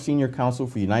former senior counsel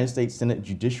for the United States Senate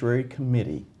Judiciary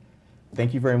Committee.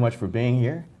 Thank you very much for being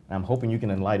here. I'm hoping you can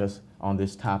enlighten us on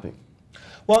this topic.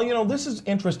 Well, this has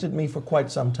interested me for quite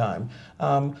some time.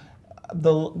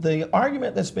 The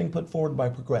argument that's being put forward by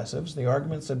progressives, the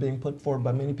arguments that are being put forward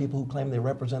by many people who claim they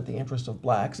represent the interests of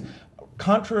blacks,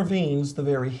 contravenes the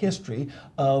very history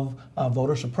of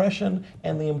voter suppression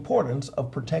and the importance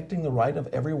of protecting the right of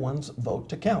everyone's vote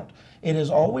to count. It has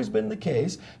always been the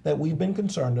case that we've been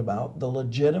concerned about the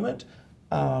legitimate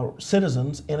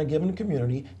citizens in a given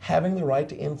community having the right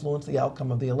to influence the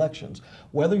outcome of the elections.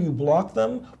 Whether you block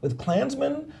them with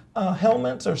Klansmen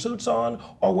helmets or suits on,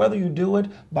 or whether you do it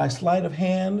by sleight of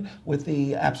hand with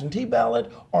the absentee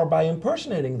ballot, or by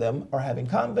impersonating them, or having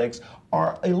convicts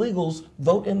or illegals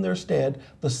vote in their stead,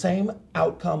 the same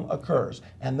outcome occurs.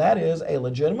 And that is a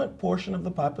legitimate portion of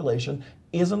the population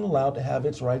isn't allowed to have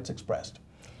its rights expressed.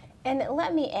 And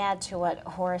let me add to what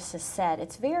Horace has said.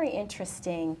 It's very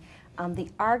interesting, the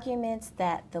arguments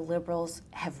that the liberals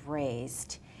have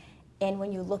raised. And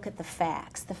when you look at the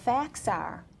facts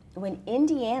are, when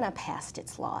Indiana passed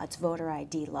its law, its voter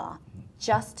ID law,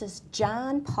 Justice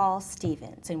John Paul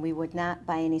Stevens, and we would not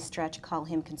by any stretch call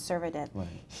him conservative, right,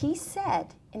 he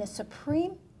said in a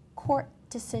Supreme Court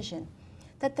decision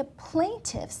that the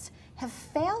plaintiffs have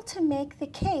failed to make the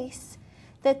case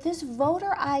that this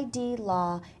voter ID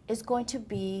law is going to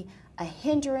be a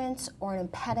hindrance or an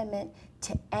impediment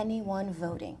to anyone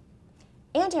voting.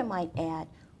 And I might add,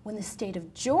 when the state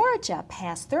of Georgia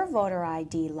passed their voter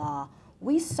ID law,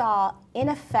 we saw, in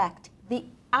effect, the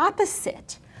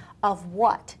opposite of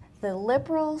what the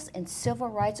liberals and civil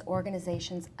rights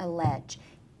organizations allege.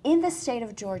 In the state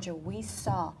of Georgia, we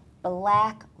saw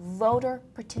black voter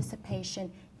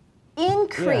participation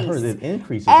increase, yeah, I heard it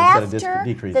increases after instead of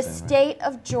decreasing, the state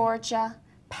of Georgia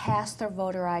passed their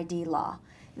voter ID law.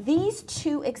 These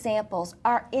two examples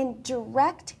are in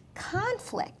direct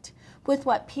conflict with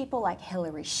what people like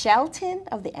Hillary Shelton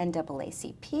of the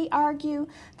NAACP argue,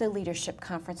 the Leadership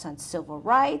Conference on Civil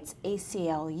Rights,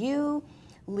 ACLU,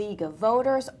 League of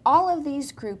Voters. All of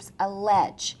these groups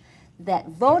allege that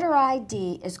voter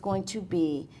ID is going to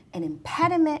be an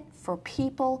impediment for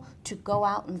people to go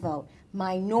out and vote,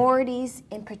 minorities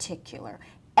in particular,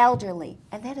 elderly,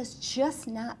 and that has just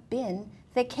not been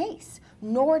the case,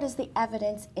 nor does the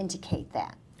evidence indicate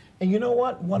that. And you know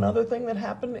what? One other thing that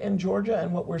happened in Georgia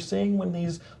and what we're seeing when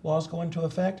these laws go into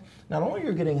effect, not only are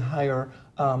you getting higher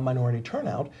minority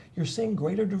turnout, you're seeing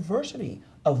greater diversity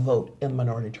of vote in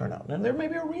minority turnout. And there may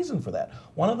be a reason for that.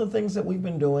 One of the things that we've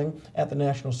been doing at the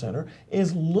National Center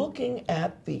is looking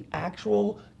at the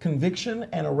actual conviction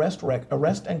and arrest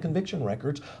and conviction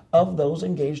records of those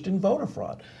engaged in voter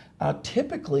fraud.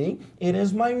 Typically, it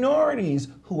is minorities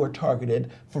who are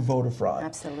targeted for voter fraud.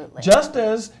 Absolutely. Just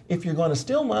as if you're going to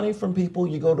steal money from people,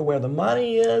 you go to where the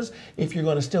money is. If you're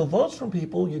going to steal votes from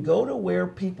people, you go to where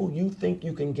people you think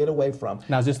you can get away from.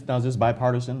 Now, is this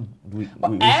bipartisan?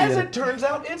 As it turns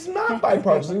out, it's not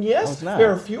bipartisan. Yes, it's not. There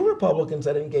are a few Republicans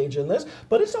that engage in this,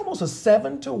 but it's almost a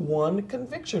 7-to-1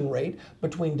 conviction rate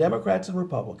between Democrats and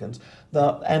Republicans.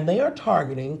 And they are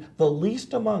targeting the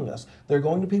least among us. They're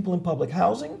going to people in public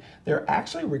housing. They're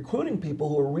actually recruiting people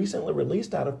who were recently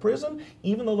released out of prison,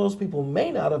 even though those people may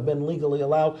not have been legally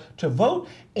allowed to vote.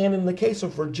 And in the case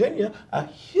of Virginia, a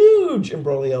huge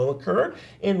imbroglio occurred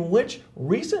in which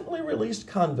recently released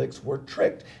convicts were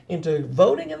tricked into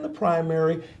voting in the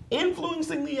primary,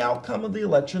 influencing the outcome of the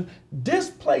election,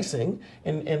 displacing,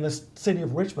 in the city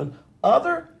of Richmond,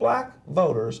 other black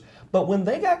voters. But when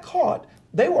they got caught,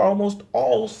 they were almost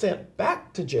all sent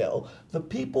back to jail. The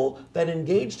people that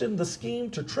engaged in the scheme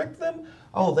to trick them,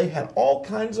 oh, they had all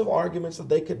kinds of arguments that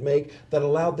they could make that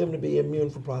allowed them to be immune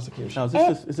from prosecution. Now,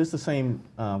 is this the same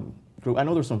group? I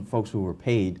know there's some folks who were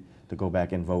paid to go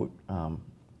back and vote.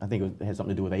 I think it had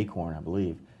something to do with Acorn, I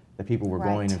believe, that people were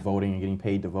going and voting and getting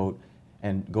paid to vote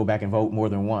and go back and vote more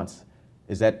than once.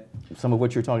 Is that some of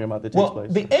what you're talking about that takes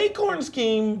place? The Acorn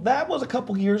scheme, that was a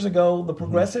couple years ago. The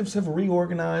progressives have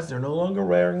reorganized. They're no longer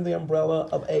wearing the umbrella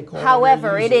of Acorn.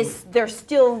 However, they're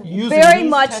still very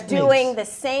much doing the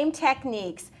same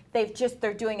techniques.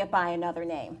 They're doing it by another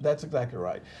name. That's exactly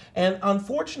right. And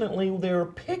unfortunately, they're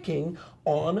picking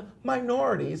on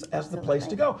minorities as the place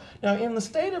to go. Now, in the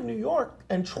state of New York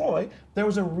and Troy, there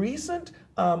was a recent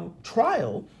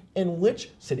trial in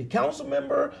which city council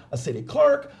member, a city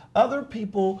clerk, other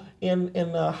people in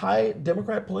high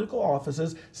Democrat political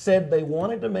offices said they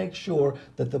wanted to make sure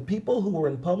that the people who were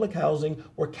in public housing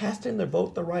were casting their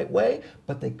vote the right way,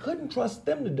 but they couldn't trust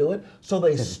them to do it, so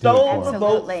they stole the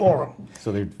vote for them.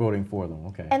 So they're voting for them,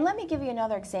 okay. And let me give you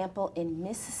another example. In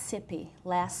Mississippi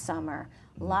last summer,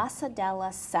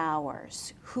 Lasadella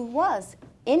Sowers, who was,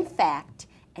 in fact,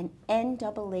 an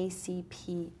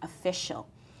NAACP official,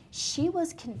 she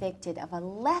was convicted of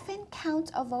 11 counts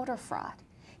of voter fraud.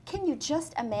 Can you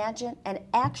just imagine an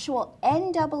actual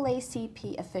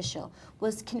NAACP official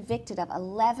was convicted of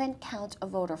 11 counts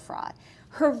of voter fraud?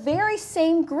 Her very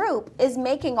same group is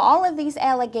making all of these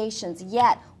allegations,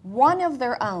 yet one of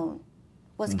their own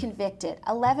was convicted,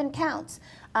 11 counts.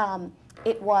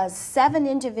 it was 7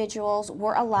 individuals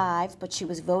were alive, but she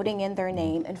was voting in their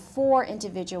name, and 4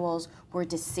 individuals were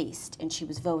deceased, and she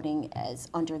was voting as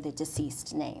under the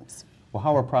deceased names. Well,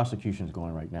 how are prosecutions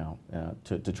going right now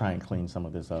to try and clean some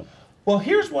of this up? Well,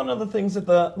 here's one of the things that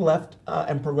the left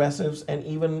and progressives and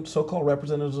even so-called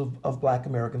representatives of black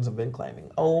Americans have been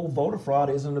claiming. Oh, voter fraud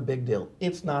isn't a big deal.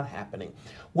 It's not happening.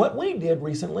 What we did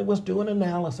recently was do an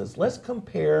analysis. Let's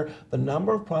compare the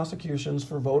number of prosecutions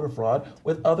for voter fraud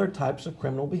with other types of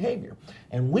criminal behavior.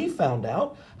 And we found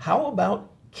out, how about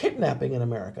kidnapping in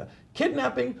America?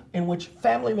 Kidnapping in which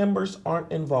family members aren't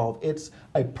involved. It's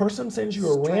a person sends you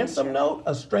a ransom note,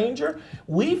 a stranger.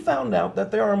 We found out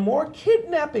that there are more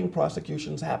kidnapping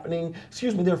prosecutions happening,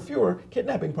 there are fewer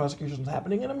kidnapping prosecutions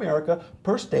happening in America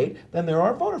per state than there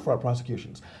are voter fraud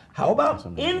prosecutions. How about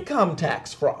income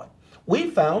tax fraud?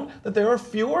 We found that there are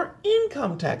fewer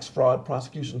income tax fraud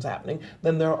prosecutions happening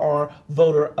than there are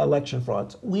voter election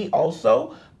frauds. We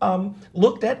also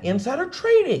looked at insider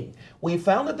trading. We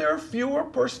found that there are fewer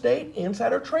per state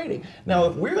insider trading. Now,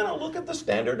 if we're going to look at the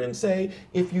standard and say,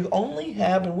 if you only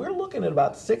have, and we're looking at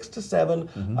about 6 to 7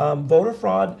 voter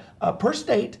fraud per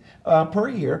state per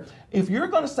year, if you're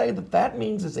going to say that that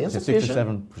means it's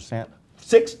insufficient. 6 to 7%?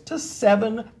 6 to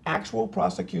 7 actual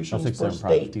prosecutions per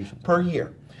state per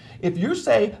year. If you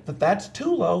say that that's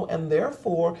too low and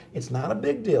therefore it's not a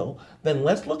big deal, then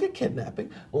let's look at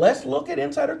kidnapping, let's look at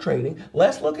insider trading,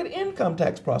 let's look at income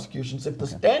tax prosecutions. If the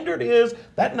standard is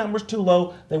that number's too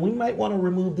low, then we might want to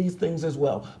remove these things as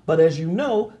well. But as you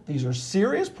know, these are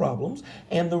serious problems,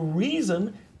 and the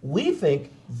reason we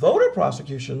think voter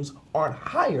prosecutions aren't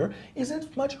higher is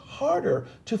it's much harder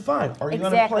to find. Are you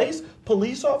going to place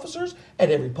police officers at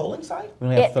every polling site?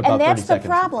 And that's the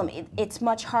problem. It's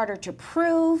much harder to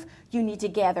prove. You need to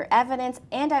gather evidence.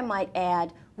 And I might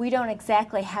add, we don't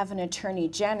exactly have an attorney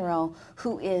general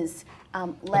who is,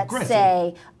 let's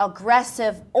say,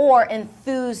 aggressive or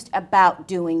enthused about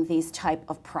doing these type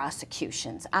of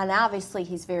prosecutions. And obviously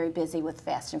he's very busy with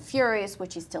Fast and Furious,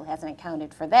 which he still hasn't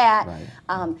accounted for that.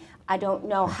 Right. I don't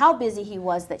know how busy he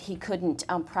was that he couldn't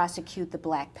prosecute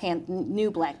the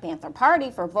new Black Panther Party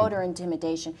for voter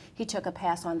intimidation. He took a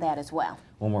pass on that as well.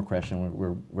 One more question.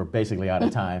 We're basically out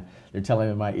of time. They're telling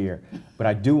me in my ear, but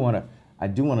I do want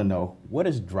to know, what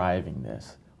is driving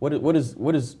this? What is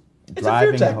it's a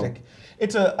fear tactic.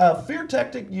 It's a fear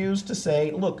tactic used to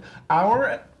say, look,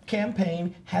 our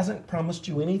campaign hasn't promised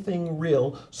you anything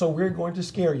real, so we're going to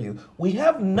scare you. We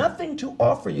have nothing to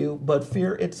offer you but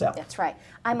fear itself. That's right.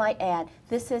 I might add,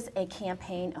 this is a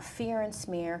campaign of fear and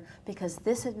smear because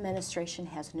this administration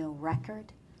has no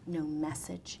record, no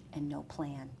message, and no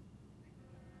plan.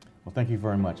 Well, thank you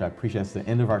very much. I appreciate it's the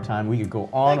end of our time. We could go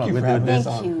on with this.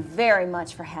 Thank you very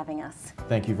much for having us.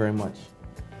 Thank you very much.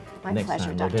 My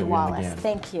pleasure, Dr. Wallace.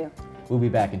 Thank you. We'll be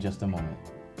back in just a moment.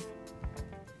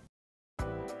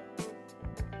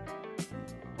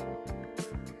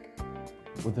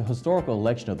 With the historical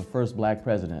election of the first black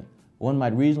president, one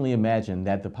might reasonably imagine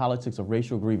that the politics of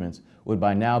racial grievance would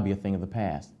by now be a thing of the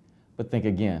past. But think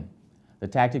again. The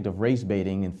tactic of race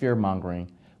baiting and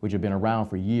fear-mongering, which have been around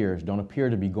for years, don't appear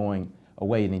to be going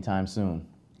away anytime soon,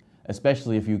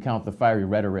 especially if you count the fiery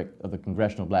rhetoric of the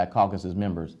Congressional Black Caucus's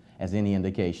members as any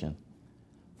indication.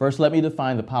 First, let me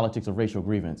define the politics of racial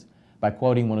grievance by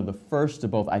quoting one of the first to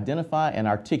both identify and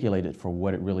articulate it for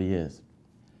what it really is.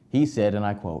 He said, and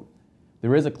I quote,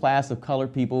 "There is a class of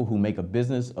colored people who make a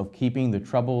business of keeping the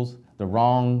troubles, the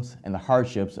wrongs, and the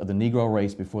hardships of the Negro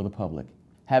race before the public.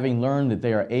 Having learned that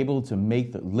they are able to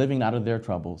make the living out of their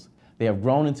troubles, they have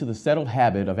grown into the settled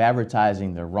habit of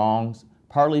advertising their wrongs,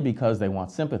 partly because they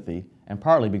want sympathy and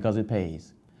partly because it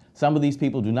pays. Some of these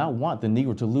people do not want the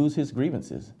Negro to lose his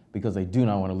grievances because they do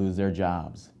not want to lose their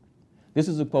jobs." This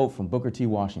is a quote from Booker T.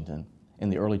 Washington in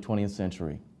the early 20th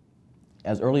century.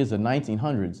 As early as the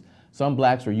 1900s, some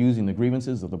blacks were using the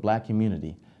grievances of the black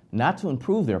community not to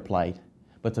improve their plight,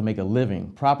 but to make a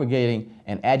living, propagating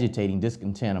and agitating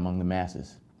discontent among the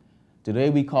masses. Today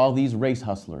we call these race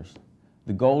hustlers.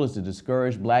 The goal is to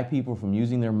discourage black people from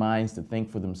using their minds to think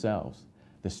for themselves.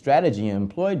 The strategy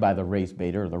employed by the race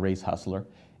baiter or the race hustler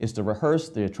is to rehearse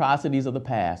the atrocities of the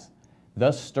past,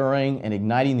 thus stirring and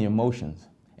igniting the emotions.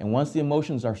 And once the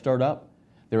emotions are stirred up,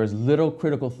 there is little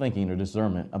critical thinking or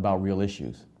discernment about real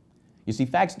issues. You see,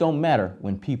 facts don't matter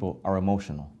when people are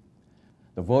emotional.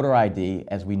 The voter ID,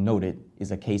 as we noted,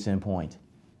 is a case in point.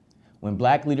 When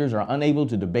black leaders are unable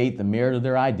to debate the merit of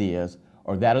their ideas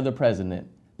or that of the president,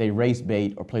 they race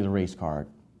bait or play the race card.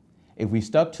 If we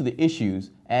stuck to the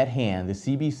issues at hand, the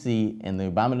CBC and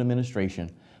the Obama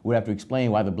administration would have to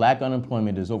explain why the black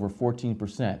unemployment is over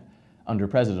 14% under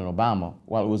President Obama,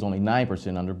 while it was only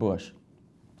 9% under Bush.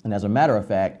 And as a matter of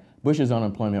fact, Bush's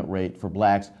unemployment rate for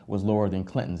blacks was lower than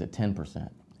Clinton's at 10%.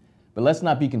 But let's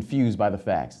not be confused by the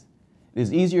facts. It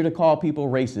is easier to call people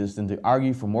racist than to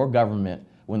argue for more government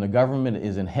when the government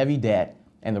is in heavy debt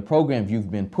and the programs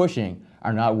you've been pushing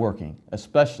are not working,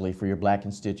 especially for your black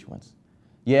constituents.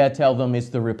 Yeah, tell them it's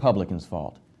the Republicans'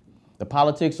 fault. The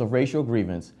politics of racial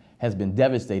grievance has been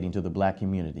devastating to the black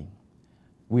community.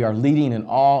 We are leading in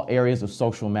all areas of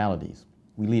social maladies.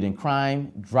 We lead in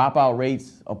crime, dropout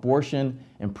rates, abortion,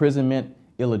 imprisonment,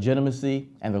 illegitimacy,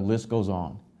 and the list goes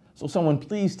on. So someone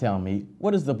please tell me,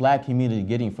 what is the black community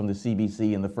getting from the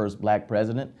CBC and the first black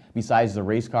president besides the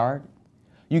race card?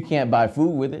 You can't buy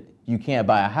food with it. You can't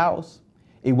buy a house.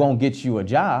 It won't get you a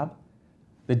job.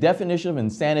 The definition of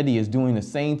insanity is doing the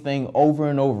same thing over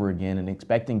and over again and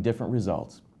expecting different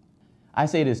results. I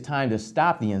say it is time to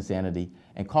stop the insanity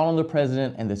and call on the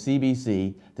president and the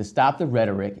CBC to stop the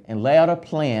rhetoric and lay out a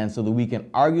plan so that we can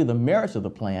argue the merits of the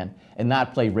plan and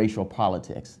not play racial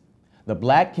politics. The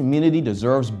black community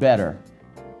deserves better.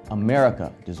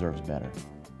 America deserves better.